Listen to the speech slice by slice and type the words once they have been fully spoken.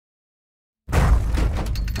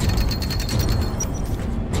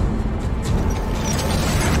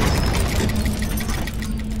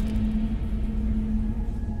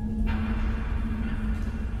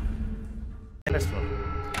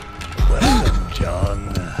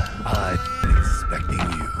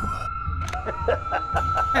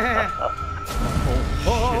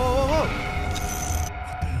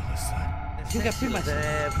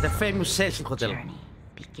The famous Cecil Hotel. Journey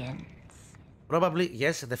begins. Probably,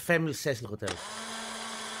 yes, the famous Cecil Hotel.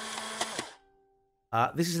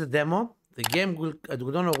 This is the demo. The game will.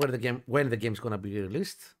 We don't know when the game is gonna be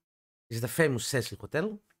released. This is the famous Cecil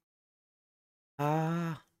Hotel.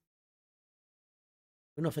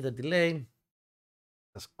 Enough of the delay.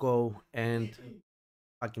 Let's go and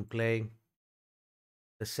fucking play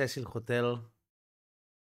the Cecil Hotel.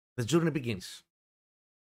 The journey begins.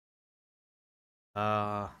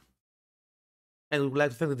 And we would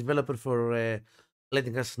like to thank the developer for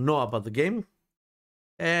letting us know about the game.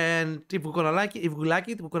 And if we're gonna like it,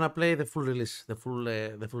 we're gonna play the full release, the full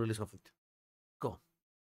release of it. Go.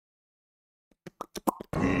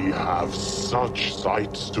 We have such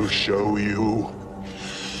sights to show you.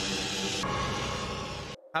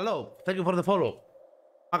 Hello, thank you for the follow.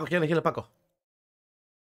 Paco, χαίρετε, Paco.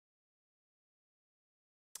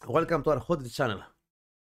 Welcome to our hot channel.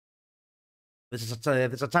 This is a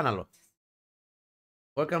channel.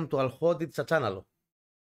 Welcome to our hot channel.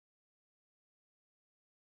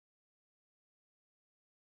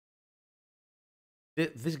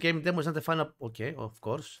 This game demo is not the final. Okay, of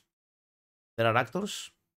course. There are actors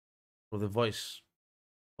for the voice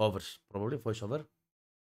overs, probably voice over.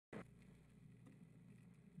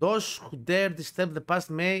 Those who dare disturb the past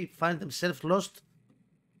may find themselves lost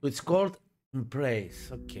to its cold embrace.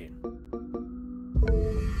 Okay.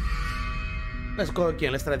 Let's go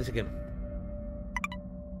again. Let's try this again.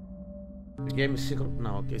 The game is synchronous.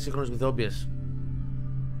 No, okay. Synchronous with OBS.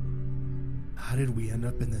 How did we end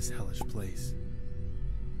up in this hellish place?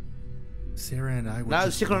 Sarah and I were now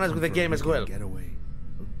just synchronized with the game as well. Getaway,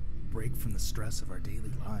 a break from the stress of our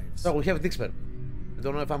daily lives. So we have Dixper. I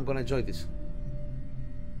don't know if I'm gonna enjoy this.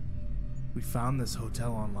 We found this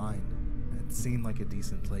hotel online. It seemed like a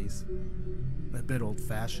decent place. A bit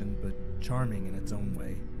old-fashioned, but charming in its own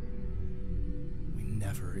way. We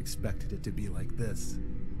never expected it to be like this.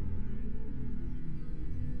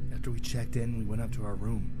 After we checked in, we went up to our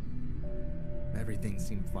room. Everything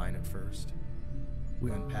seemed fine at first.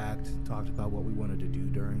 We unpacked, talked about what we wanted to do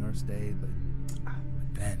during our stay, but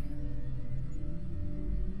then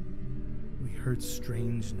we heard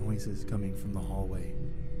strange noises coming from the hallway.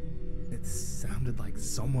 It sounded like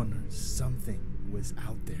someone or something was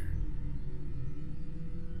out there.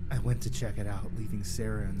 I went to check it out, leaving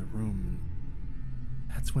Sarah in the room, and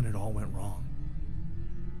that's when it all went wrong.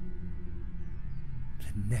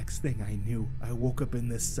 The next thing I knew, I woke up in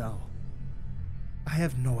this cell. I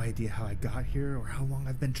have no idea how I got here or how long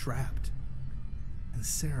I've been trapped. And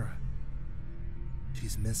Sarah,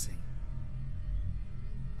 she's missing.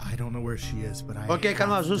 I don't know where she is, but I... Okay,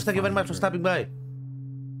 Karma, thank you very much for stopping by.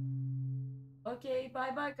 Okay,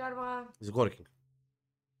 bye-bye, Karma. It's working.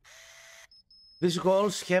 These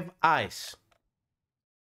walls have eyes.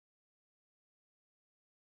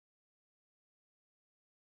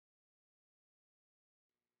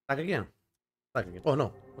 Back again. Back again. Oh,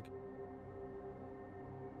 no. Okay.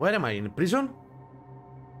 Where am I? In prison?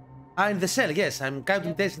 In the cell, yes. I'm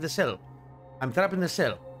counting days in the cell. I'm trapped in the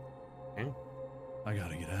cell. Okay. I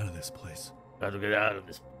gotta get out of this place. Gotta get out of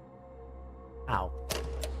this. Ow.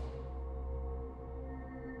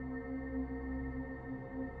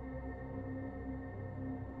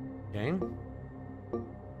 Okay.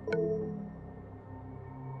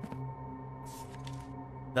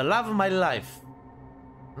 The love of my life.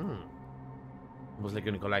 Almost like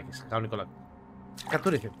Nikolakis. How Nikolakis?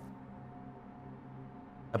 Κατούριχε.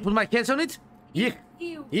 I put my hands on it. Ich.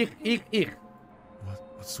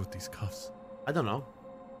 What's with these cuffs? I don't know.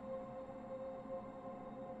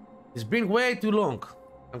 It's been way too long.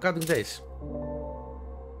 I'm counting days.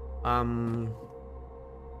 I'm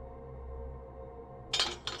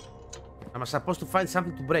supposed to find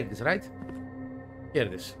something to break this, right? Here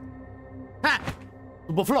it is. Ha!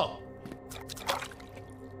 Tupo.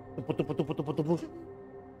 Tupo.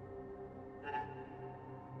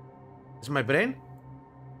 Is my brain?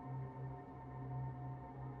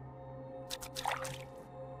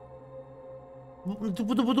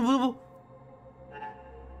 Tupo.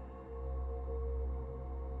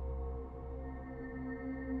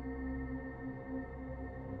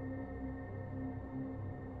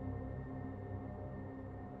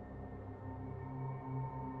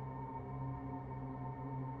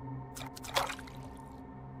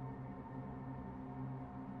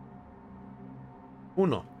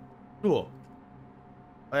 Uno. Duo.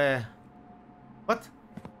 What?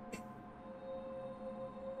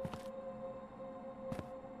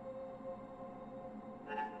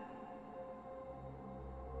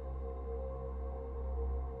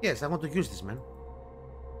 Yes, I want to use this, man.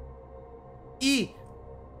 E!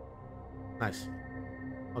 Nice.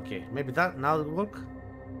 Okay, maybe that now it will work.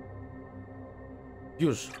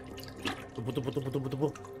 Use.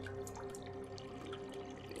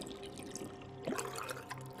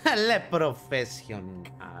 Hello, professional.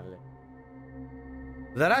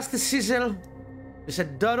 The rusty chisel is a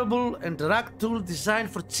durable and rugged tool designed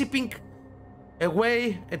for chipping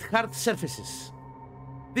away at hard surfaces.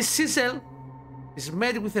 This chisel is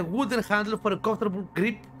made with a wooden handle for a comfortable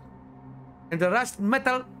grip and a rusted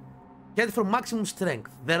metal head for maximum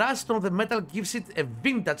strength. The rust on the metal gives it a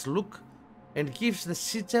vintage look and gives the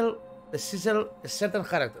chisel a certain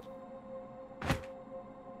character.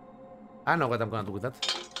 I know what I'm gonna do with that.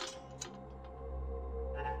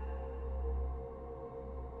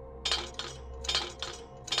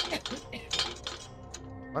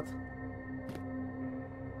 What?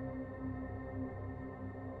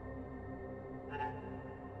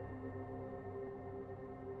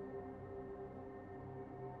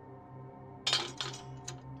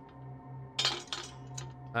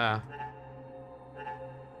 Ah.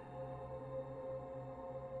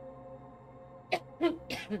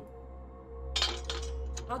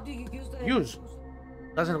 How do you use the Use.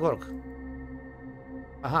 Doesn't work.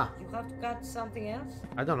 Aha. You have to cut something else?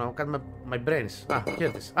 I don't know. Cut my brains. Ah, here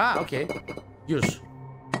it is. Ah, okay. Use.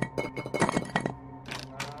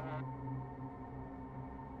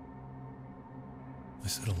 I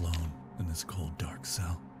sit alone in this cold, dark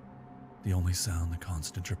cell. The only sound, the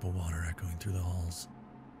constant drip of water echoing through the halls.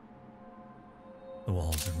 The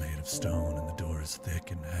walls are made of stone and the door is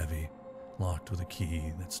thick and heavy, locked with a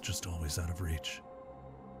key that's just always out of reach.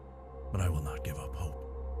 But I will not give up hope.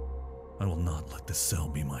 I will not let this cell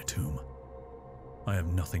be my tomb. I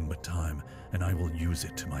have nothing but time, and I will use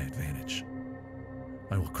it to my advantage.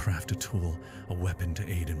 I will craft a tool, a weapon to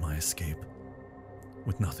aid in my escape.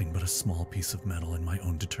 With nothing but a small piece of metal and my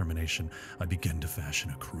own determination, I begin to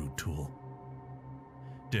fashion a crude tool.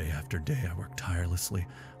 Day after day, I work tirelessly,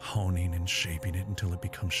 honing and shaping it until it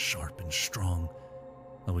becomes sharp and strong.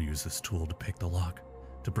 I will use this tool to pick the lock,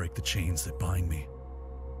 to break the chains that bind me.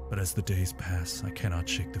 But as the days pass, I cannot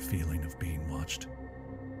shake the feeling of being watched.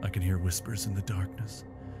 I can hear whispers in the darkness,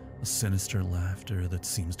 a sinister laughter that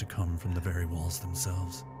seems to come from the very walls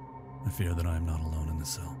themselves. I fear that I am not alone in the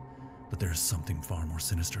cell, that there is something far more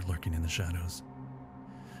sinister lurking in the shadows.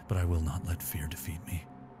 But I will not let fear defeat me.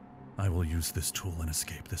 I will use this tool and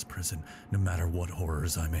escape this prison, no matter what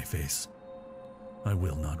horrors I may face. I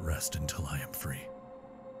will not rest until I am free.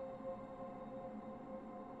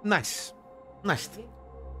 Nice. Nice.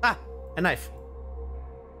 Ah, a knife.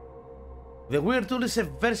 The weird tool is a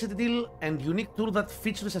versatile and unique tool that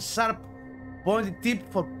features a sharp, pointed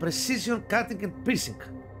tip for precision cutting and piercing.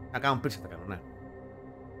 Θα κάνω piercing, θα κάνω, ναι.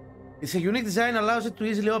 Its a unique design allows it to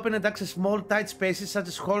easily open and access small, tight spaces such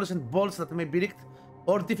as holes and bolts that may be rigged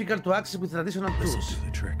or difficult to access with traditional This will tools. do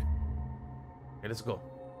the trick. Okay, let's go.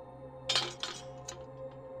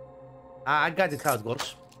 Ah, I got it how it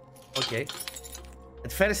works. Okay.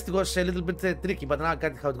 At first it was a little bit tricky, but now I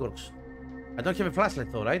got it how it works. I don't have a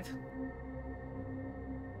flashlight though, right?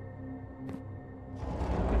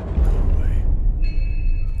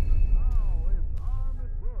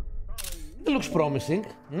 It looks promising.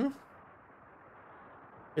 Hmm?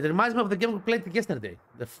 It reminds me of the game we played yesterday,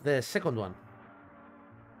 the second one.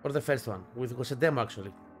 Or the first one. It was a demo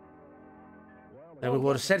actually. And we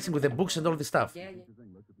were searching with the books and all this stuff. Yeah.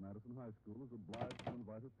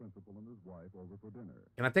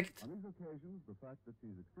 Can I take it? On these occasions, the fact that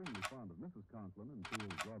she's extremely fond of Mrs. Conklin and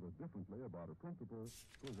feels rather differently about her principal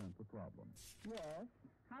presents a problem. Yes.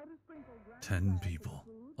 How does Sprinkle 10 people,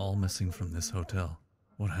 all missing from this hotel.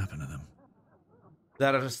 What happened to them? They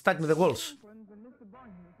are stuck in the walls. Conklin and Mr.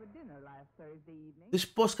 Boynton for dinner last Thursday evening? This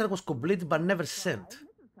postcard was completed but never sent.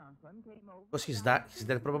 Mrs. Conklin came over Because he's dead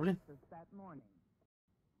probably. that morning.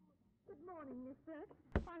 Good morning, Mr.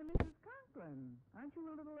 Why, Mrs. Conklin. Aren't you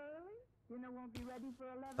a little early? Dinner won't be ready for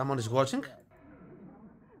 11. Someone is watching.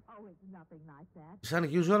 Oh, it's nothing like that. It's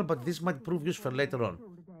unusual, but this might prove useful later on.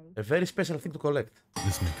 A very special thing to collect.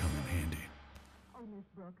 This may come in handy. Oh, Miss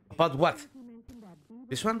Brooks. About what? You mentioned that beaver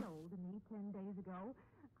This one? sold to me 10 days ago.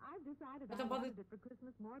 I've decided What I about wanted it for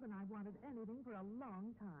Christmas more than I wanted anything for a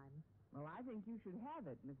long time. Well, I think you should have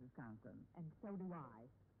it, Mrs. Conklin. And so do I.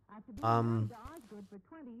 After being married to Osgood for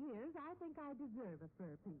 20 years, I think I deserve a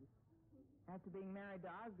fur piece. After being married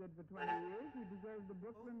to Osgood for 20 years, you deserve the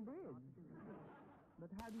Brooklyn Bridge. But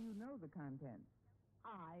how do you know the contents?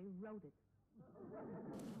 I wrote it.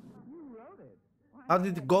 You wrote it? Why, How I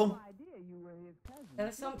did it had go? no idea you were his cousin. There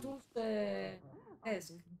are some tools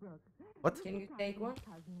desk. What? Can you take one?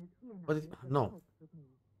 What did, no.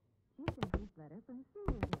 letter from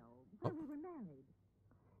Cedarville, where we were married.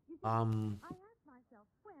 You see, I asked myself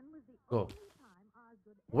when was the Go. only time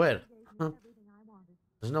Osgood Where? ever gave me everything I wanted.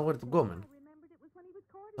 There's nowhere to go, man. I remembered it was when he was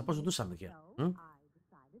courting Supposed to me. do something here. So I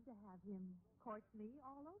decided to have him court me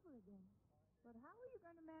all over again. But how are you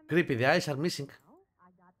going to manage? Creepy, the eyes are missing. Well, I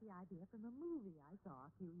got the idea from a movie I saw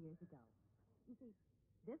a few years ago. You see,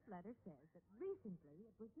 this letter says that recently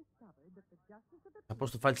it was discovered that the justice of the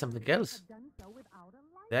Supposed to peace find something else? had done so without a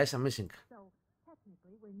The eyes are missing. So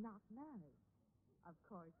technically we're not married. Of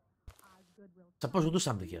course, Osgood will Supposed to do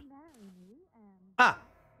something here. marry me, and Ah!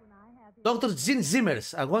 when I have his Dr. Gene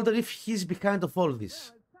Zimmers. I wonder if he's behind of all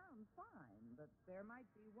this. Well, it sounds fine, but there might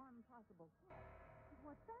be one possible flaw.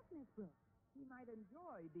 What's that, Miss Brooks? You might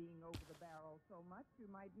enjoy being over the barrel so much you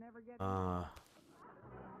might never get.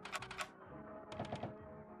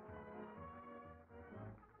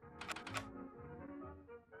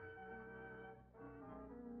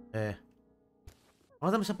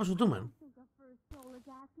 What am I supposed to do, man? think a first soul is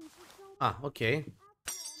asking for so much. Ah, okay. After all,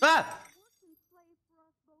 Ah! working slaves for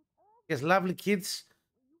us both all Yes, lovely kids.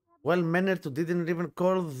 Well mannered who didn't even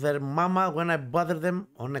call their mama when I bothered them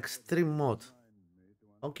on extreme mode.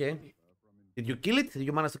 Okay. Did you kill it? Did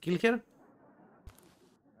you manage to kill her?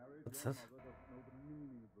 What's that?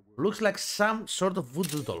 Looks like some sort of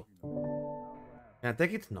voodoo doll. Can I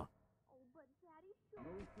take it? No.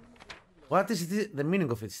 What is the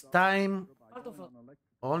meaning of it? It's time Part of it.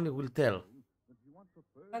 only will tell.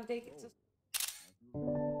 Can't take it. Just...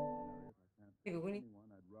 Maybe we need...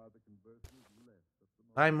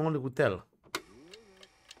 Time only will tell.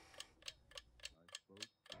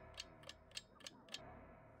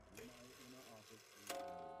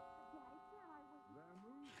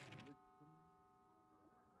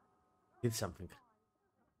 Did something.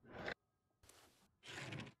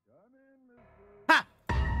 Ha!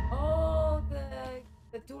 Oh,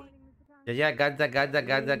 the tool. Yeah, got it.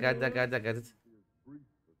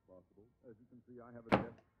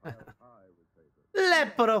 Le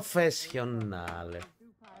professionale.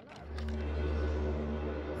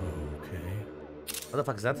 Okay. What the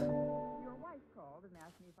fuck is that? your wife called and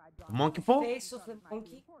asked me if I'd drop Monkey paw? Face of the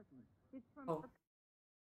monkey. It's from Oh.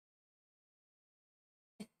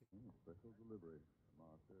 Special delivery from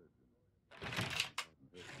our surgeon.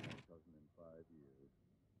 Hasn't heard from my cousin in 5 years.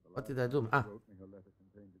 The What last did I do? time Ah, she wrote me, her letter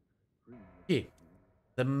contained extremely key.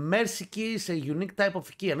 The mercy key is a unique type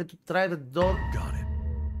of key. I need to try the door. Got it.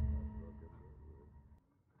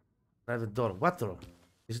 Try the door. What door?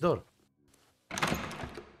 This door.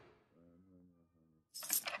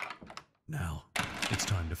 Now, it's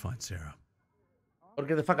time to find Sarah. Or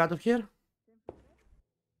get the fuck out of here.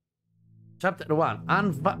 Chapter 1.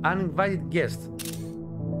 Uninvited guest.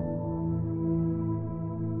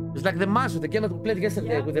 It's like the master, the game that we played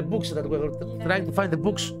yesterday with the books that we were trying to find the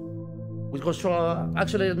books. Which was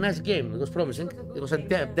actually a nice game. It was promising. It was a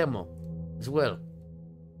demo as well.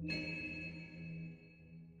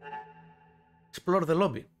 Explore the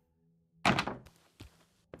lobby.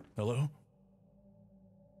 Hello?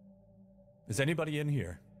 Is anybody in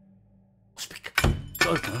here? Speak.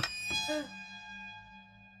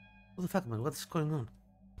 What the fuck, man? What's going on?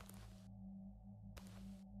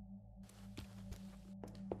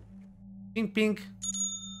 Pink, pink.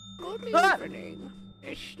 Good evening,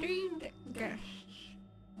 esteemed guests.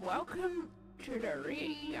 Welcome to the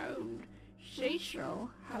re-owned Cecil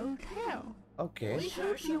Hotel. Okay. We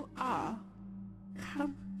hope you are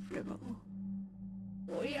comfortable.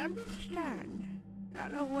 We understand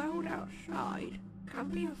that the world outside can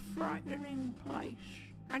be a frightening place,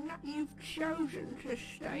 and that you've chosen to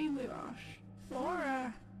stay with us for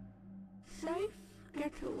a safe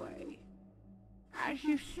getaway. As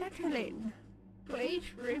you settle in, please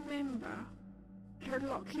remember to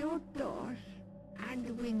lock your doors and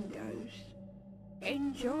windows.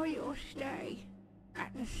 Enjoy your stay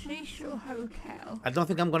at the Cecil Hotel. I don't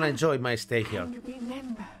think I'm gonna enjoy my stay here. And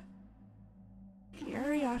remember,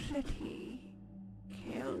 curiosity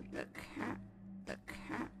killed the cat, the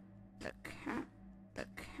cat, the cat, the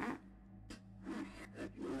cat.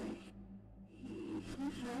 Good night.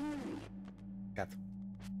 Sorry. Cat.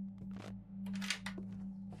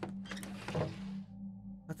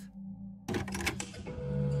 What?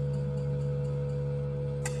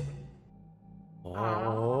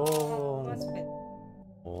 Oh. Much better.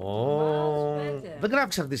 Oh. Much better. The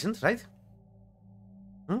graphics are decent, right?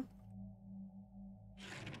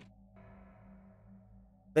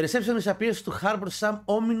 The receptionist appears to harbor some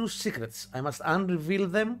ominous secrets. I must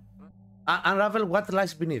unravel what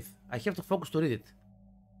lies beneath. I have to focus to read it.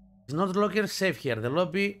 It's not locker safe here. The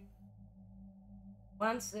lobby.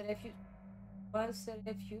 Once the refuge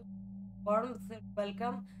warms their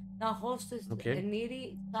welcome, now hosts Okay. an eerie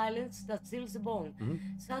silence that chills the bone. Mhm.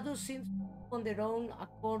 Shadows seem to move on their own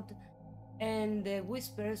accord, and the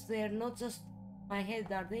whispers, they are not just in my head,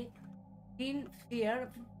 are they? In fear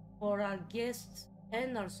for our guests and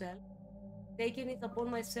ourselves, taking it upon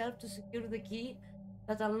myself to secure the key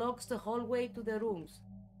that unlocks the hallway to the rooms.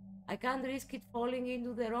 I can't risk it falling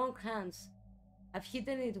into the wrong hands. I've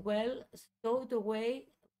hidden it well, stowed away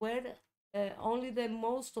where only the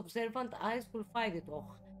most observant eyes will find it. Oh.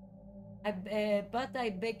 But I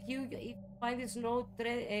beg you, if you find this note,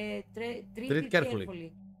 treat it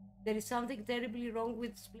carefully. There is something terribly wrong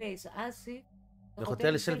with this place, as if The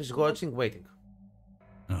hotel itself is watching, waiting.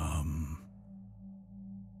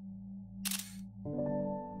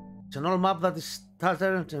 It's an old map that is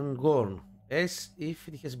tattered and worn, as if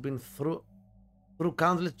it has been through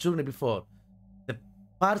countless journeys before. The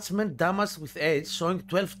parchment damaged with age, showing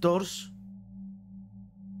 12 doors.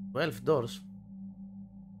 12 doors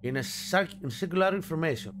in circular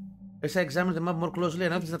information. As I examined the map more closely, I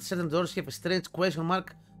noticed that certain doors have a strange question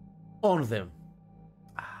mark on them.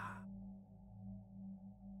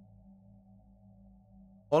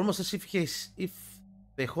 Almost as if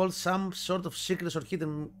they hold some sort of secret or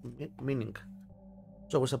hidden meaning.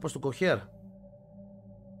 So we're supposed to go here.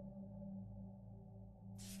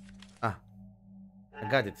 Ah, I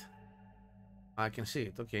got it. I can see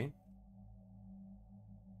it, okay.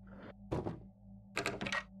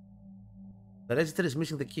 The register is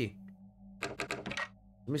missing the key.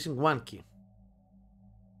 Missing one key.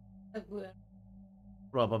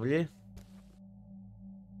 Probably.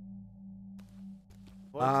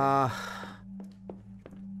 What?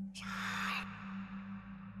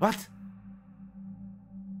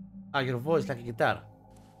 Ah, your voice like a guitar.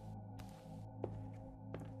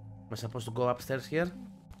 Am I supposed to go upstairs here?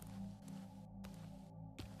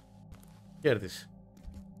 Here it is.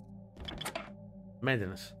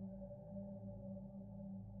 Maintenance.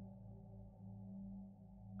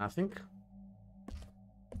 Nothing.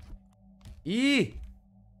 Eee!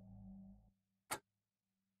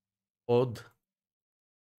 Odd.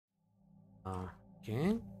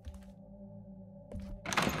 Okay.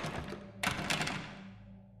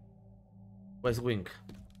 West wing.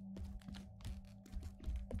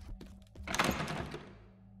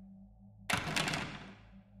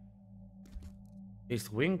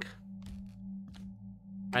 East wing.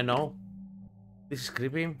 I know. This is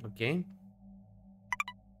creepy. Okay.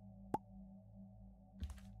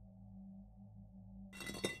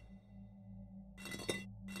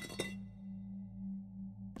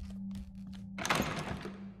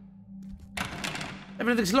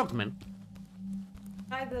 Everything's locked, man.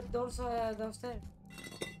 Hide the doors downstairs.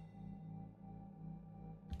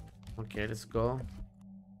 Okay, let's go.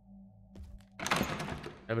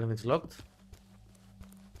 Everything's locked.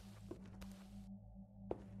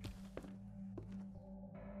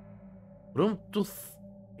 Room 2.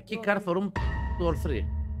 Key card for room 2 or 3.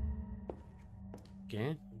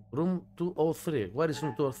 Okay. Room 203. Where is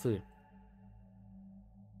room 203?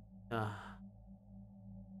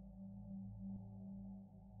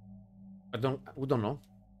 We don't know.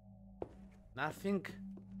 Nothing.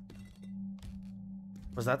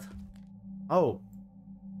 What's that? Oh.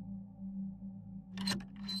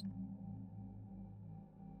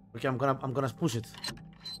 Okay, I'm gonna push it.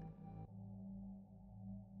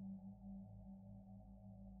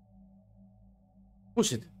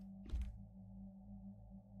 Push it.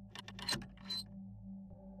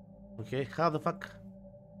 Okay, how the fuck?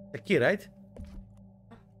 The key, right?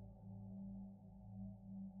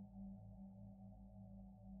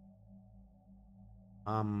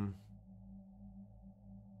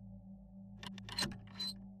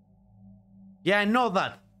 Yeah, I know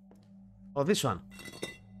that. Oh, this one.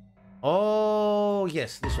 Oh,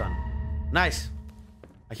 yes, this one. Nice.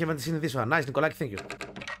 I haven't seen this one. Nice, Nikolai, thank you.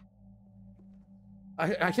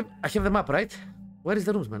 I have the map, right? Where is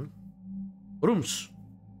the rooms, man? Rooms.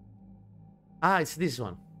 Ah, it's this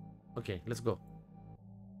one. Okay, let's go.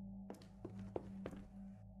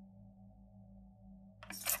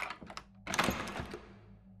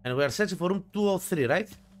 And we are searching for room 203, right?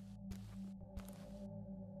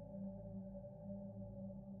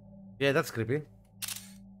 Yeah, that's creepy.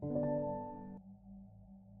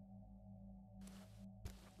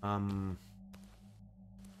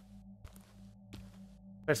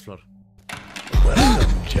 First floor.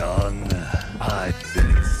 Welcome, John. I've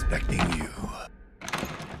been expecting you.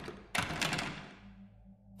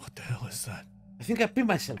 What the hell is that? I think I peed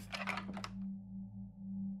myself.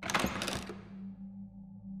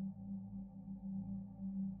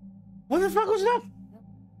 What the fuck was that?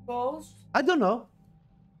 Ghost? I don't know.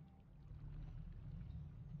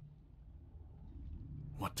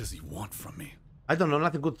 What does he want from me? I don't know,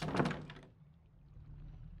 nothing good.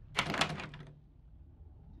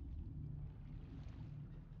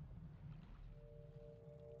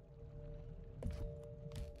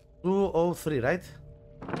 $203, right?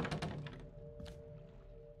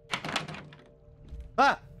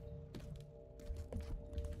 Ah!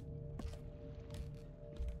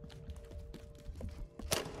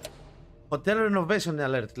 Hotel renovation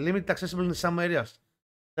alert. Limited accessible in some areas.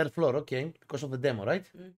 Third floor, okay. Because of the demo, right?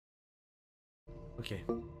 Mm. Okay.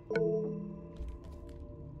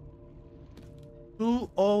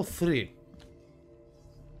 203.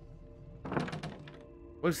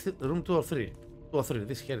 Where's the room 203? 203,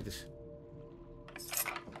 this here it is.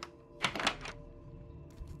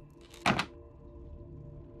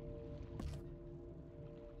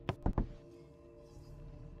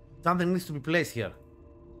 Something needs to be placed here.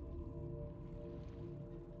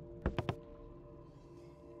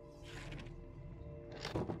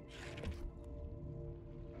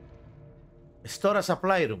 A storage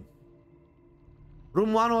supply room.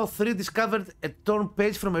 Room 103 discovered a torn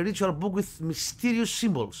page from a ritual book with mysterious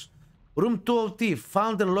symbols. Room 202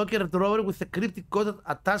 found a locker drawer with a cryptic code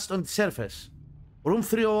attached on its surface. Room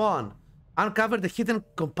 301 uncovered a hidden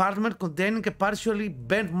compartment containing a partially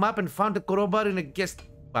bent map and found a crowbar in a guest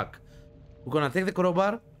bag. We're gonna take the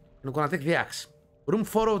crowbar and we're gonna take the axe. Room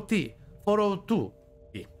 402.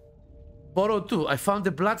 402. I found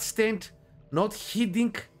a blood-stained note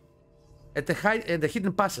hiding at the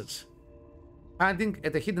hidden passage. Hiding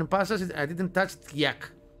at the hidden passage, I didn't touch it yet.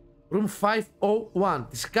 Room 501.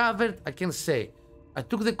 Discovered, I can say. I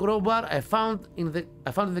took the crowbar I found in the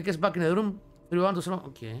guest bag in the room 301.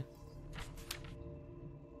 Okay.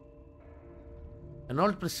 An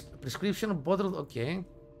old prescription bottle. Okay.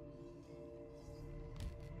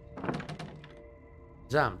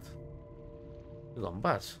 Jammed. You gone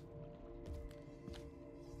bus.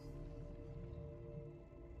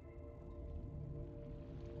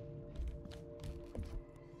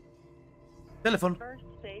 Telephone. First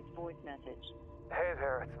saved voice message. Hey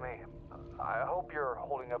there, it's me. I hope you're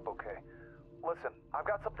holding up okay. Listen, I've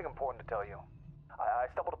got something important to tell you. I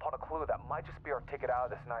stumbled upon a clue that might just be our ticket out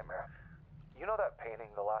of this nightmare. You know that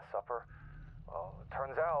painting, The Last Supper? Well, it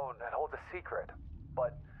turns out it holds a secret,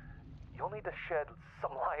 but you'll need to shed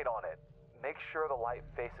some light on it. Make sure the light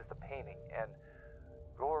faces the painting, and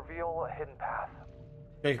it'll reveal a hidden path.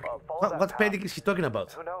 Hey, what painting is he talking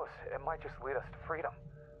about? Who knows? It might just lead us to freedom.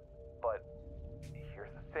 But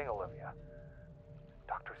here's the thing, Olivia.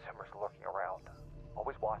 Dr. Zimmer's lurking around.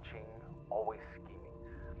 Always watching, always scheming.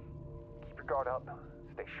 Keep your guard up,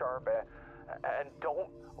 stay sharp, and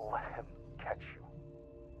don't let him catch you.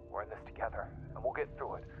 We're in this together, and we'll get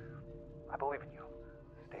through it. I believe in you.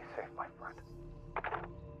 Stay safe, my friend.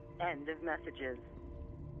 End of messages.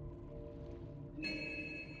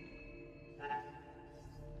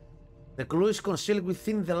 The clue is concealed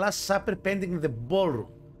within the Last Supper painting in the ballroom,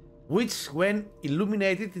 which, when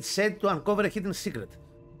illuminated, is said to uncover a hidden secret.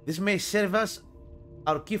 This may serve as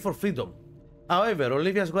our key for freedom. However,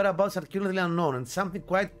 Olivia's whereabouts are currently unknown, and something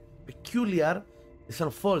quite peculiar is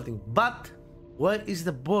unfolding. But where is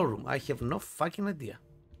the ballroom? I have no fucking idea.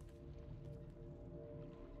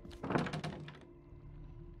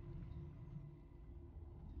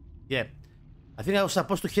 Yeah, I think I was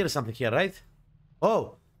supposed to hear something here, right?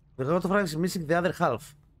 Oh, the photograph is missing the other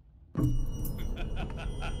half.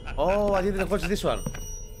 Oh, I didn't watch this one.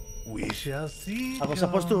 We shall see. I was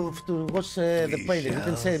supposed to watch the painting.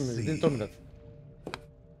 Didn't say anything. Didn't tell me that.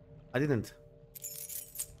 I didn't.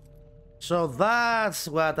 So that's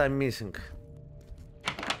what I'm missing.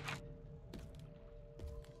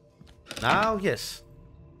 Now, yes.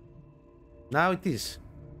 Now it is.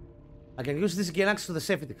 I can use this gain access to the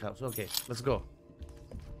safety house. Okay, let's go.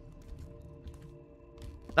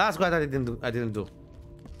 That's what I didn't do.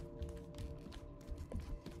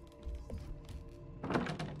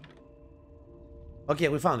 Okay,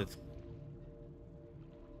 we found it.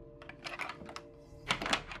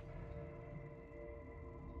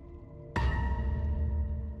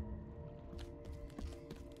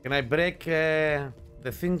 Can I break the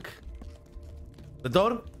thing? The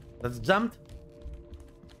door that's jammed?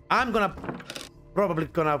 I'm probably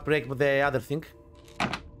gonna break the other thing.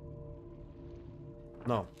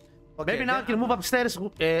 No. Okay, maybe now I can move upstairs,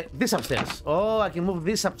 this upstairs. Oh, I can move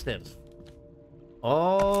this upstairs.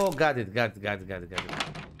 Oh, got it.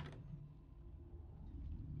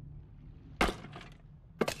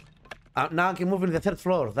 Now I can move in the third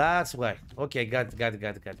floor. That's why. Okay, got it.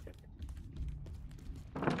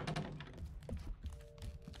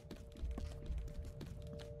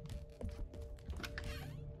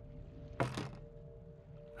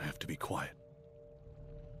 I have to be quiet.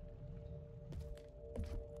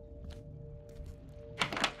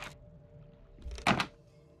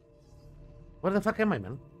 Where the fuck am I,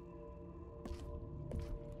 man?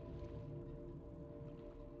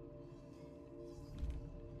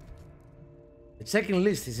 The checking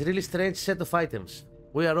list is a really strange set of items.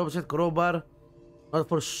 We are object crowbar,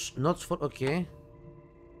 not for. Okay.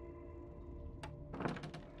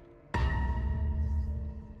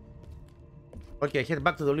 Okay, I head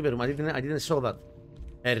back to the living room. I didn't saw that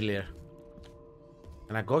earlier.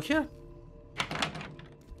 Can I go here?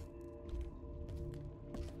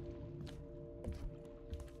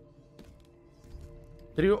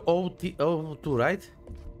 Three O2, right?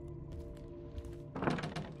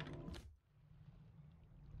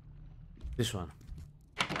 This one.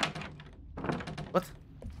 What?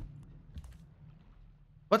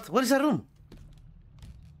 What? What is that room?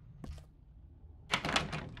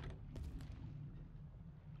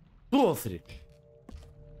 Two or three.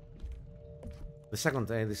 The second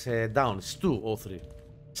is down. It's 203.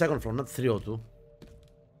 Second floor, not 302.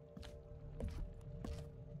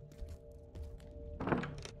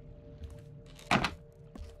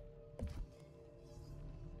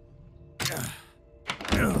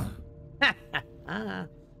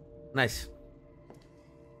 Nice.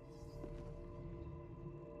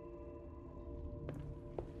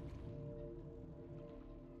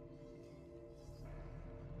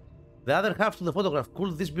 The other half to the photograph.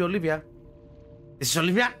 Could this be Olivia? This is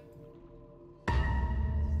Olivia?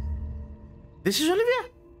 This is Olivia?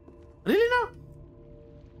 Really now?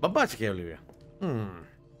 Babatsky Olivia.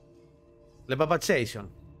 The Babatsation.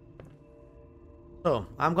 So,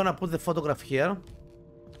 I'm gonna put the photograph here.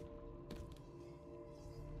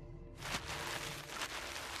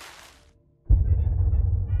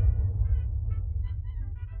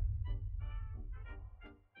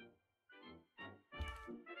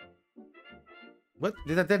 What?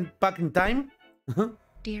 Did I turn back in time?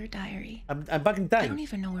 Dear Diary, I'm back in time. I don't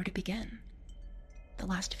even know where to begin. The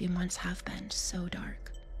last few months have been so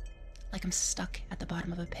dark. Like I'm stuck at the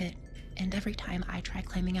bottom of a pit, and every time I try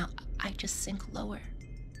climbing out, I just sink lower.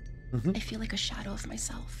 I feel like a shadow of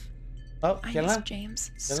myself. Oh, I miss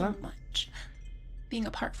James so much. Being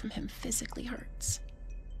apart from him physically hurts.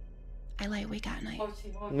 I lie awake at night,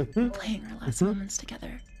 playing our last moments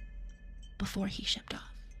together before he shipped off.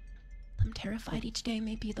 I'm terrified each day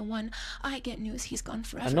may be the one I get news he's gone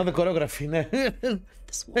forever. Another choreography.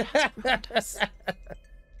 This war has ruined us.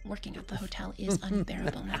 Working at the hotel is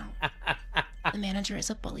unbearable now. The manager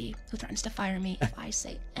is a bully who threatens to fire me if I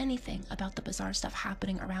say anything about the bizarre stuff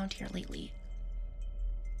happening around here lately.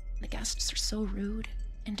 The guests are so rude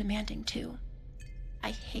and demanding too.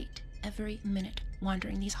 I hate every minute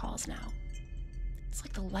wandering these halls now. It's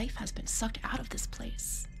like the life has been sucked out of this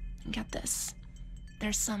place. And get this.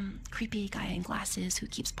 There's some creepy guy in glasses who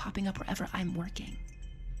keeps popping up wherever I'm working.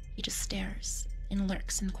 He just stares and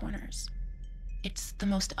lurks in corners. It's the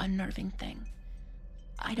most unnerving thing.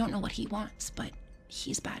 I don't know what he wants, but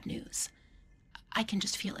he's bad news. I can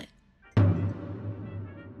just feel it.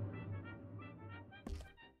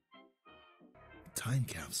 Time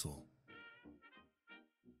capsule.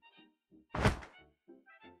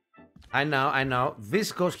 I know.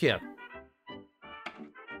 This goes here.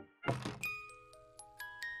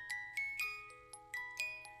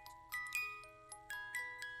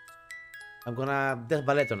 I'm gonna death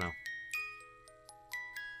balletto now.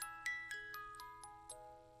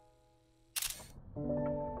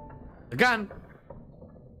 A gun!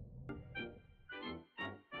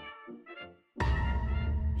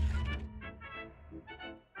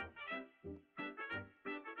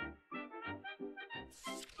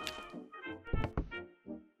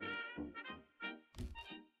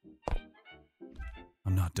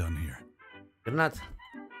 I'm not done here. You're not.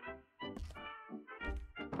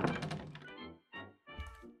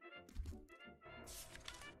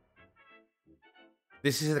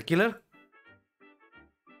 This is the killer?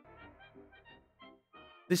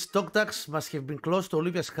 This dog tags must have been close to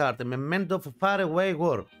Olivia's heart, a memento of a faraway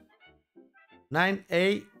war.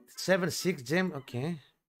 9876 gem, okay.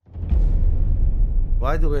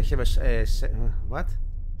 Why do we have a what?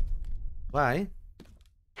 Why?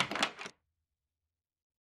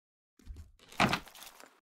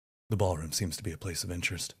 The ballroom seems to be a place of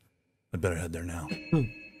interest. I'd better head there now.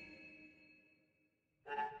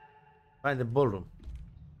 Find the ballroom.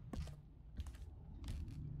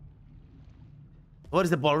 What is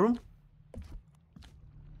the ballroom?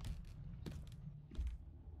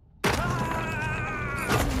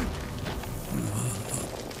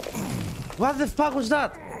 What the fuck was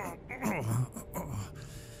that?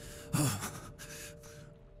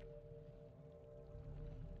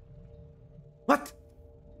 What?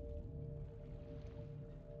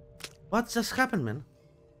 What just happened, man?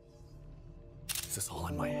 Is this all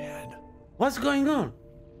in my head? What's going on?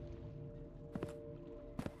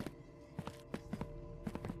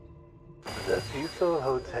 The Cecil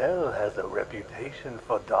Hotel has a reputation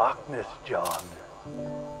for darkness, John.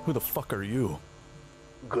 Who the fuck are you?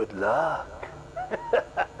 Good luck.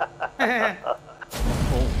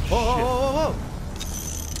 Oh.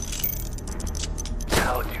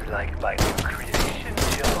 How do you like my new creation,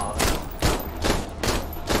 John?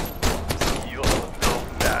 You're no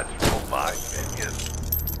match for my minion.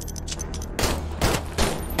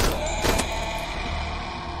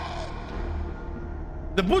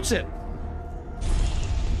 The butcher.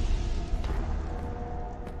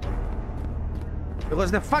 It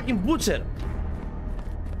was the fucking butcher.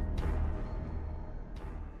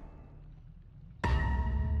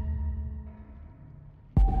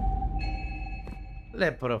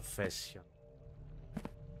 Le profession.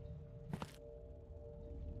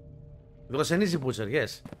 It was an easy butcher,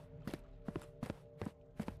 yes.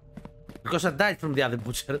 Because I died from the other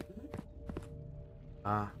butcher.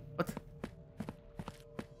 What?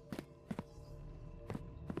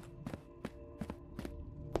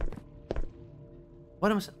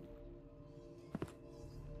 What am I saying?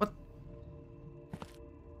 What?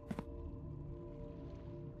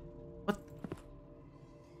 What?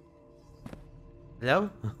 Hello?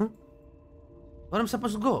 Where am I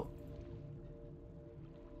supposed to go?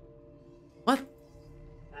 What?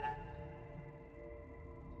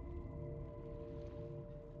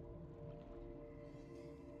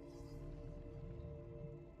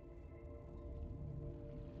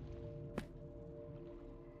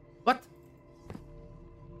 What?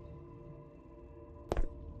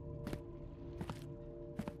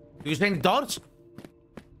 Do you see any doors?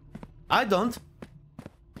 I don't.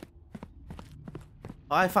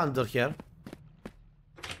 Oh, I found a door here.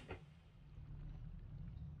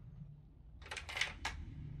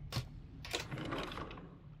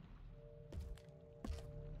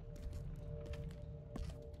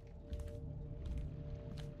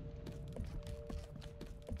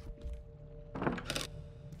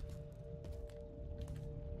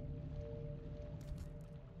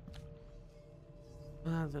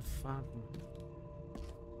 What the fuck?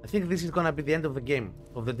 I think this is gonna be the end of the game,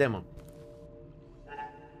 of the demo.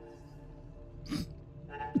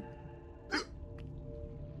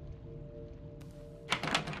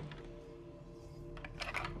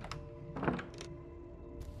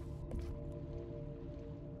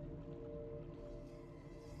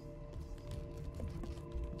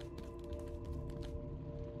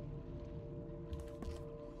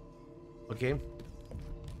 Okay.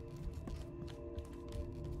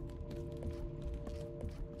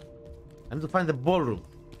 I need to find the ballroom.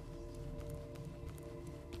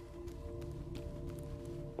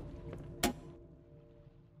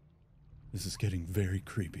 This is getting very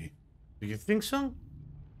creepy. Do you think so?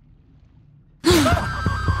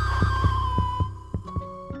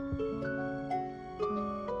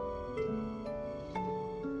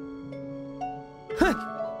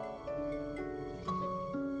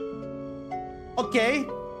 Okay.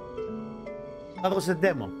 That was a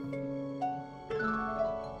demo.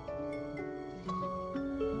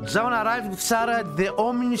 John arrived with Sarah at the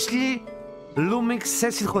ominously looming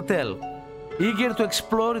Cecil Hotel, eager to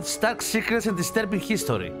explore its dark secrets and disturbing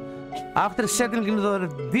history. After settling into the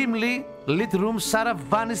dimly lit room, Sarah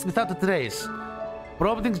vanished without a trace,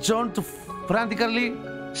 prompting John to frantically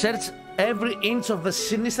search every inch of the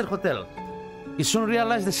sinister hotel. He soon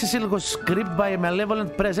realized that Cecil was gripped by a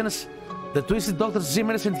malevolent presence, the twisted Dr.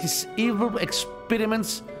 Zimmers and his evil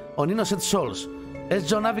experiments on innocent souls. As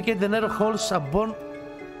John navigated the narrow halls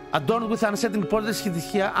adorned with unsettling portraits,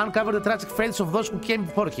 he uncovered the tragic fates of those who came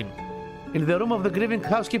before him. In the room of the grieving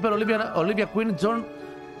housekeeper Olivia Quinn, John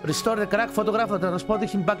restored a cracked photograph that transported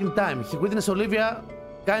him back in time. He witnessed Olivia,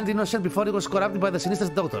 kind innocent before he was corrupted by the sinister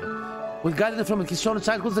doctor. With guidance from his own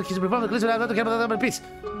childhood, he performed the clues to peace.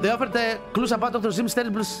 They offered clues about Dr. Zim's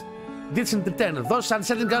terrible deeds in return. Those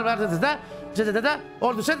unsettling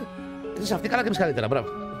all to said. Είσαι αυτή καλά και εμείς καλύτερα. Μπράβο.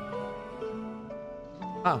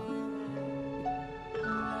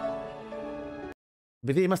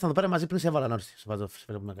 Επειδή ήμασταν εδώ πέρα μαζί πριν, σε έβαλα νόριστη. Σε βάζω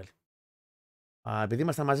σφαίρα που μεγάλη. Επειδή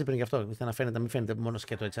ήμασταν μαζί πριν γι' αυτό, ήθελα να φαίνεται, μην φαίνεται μόνο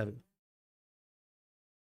σκέτο έτσι άδειο.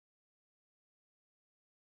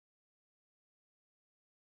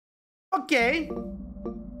 Οκ.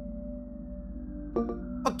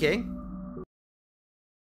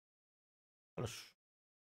 Καλώς.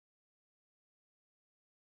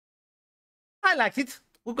 I liked it.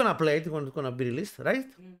 We're gonna play it. It's gonna be released, right?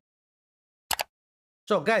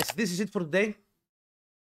 So, guys, this is it for today.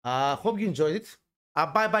 Hope you enjoyed it.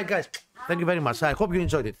 Bye, guys. Thank you very much. I hope you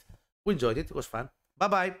enjoyed it. We enjoyed it. It was fun.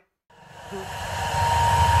 Bye.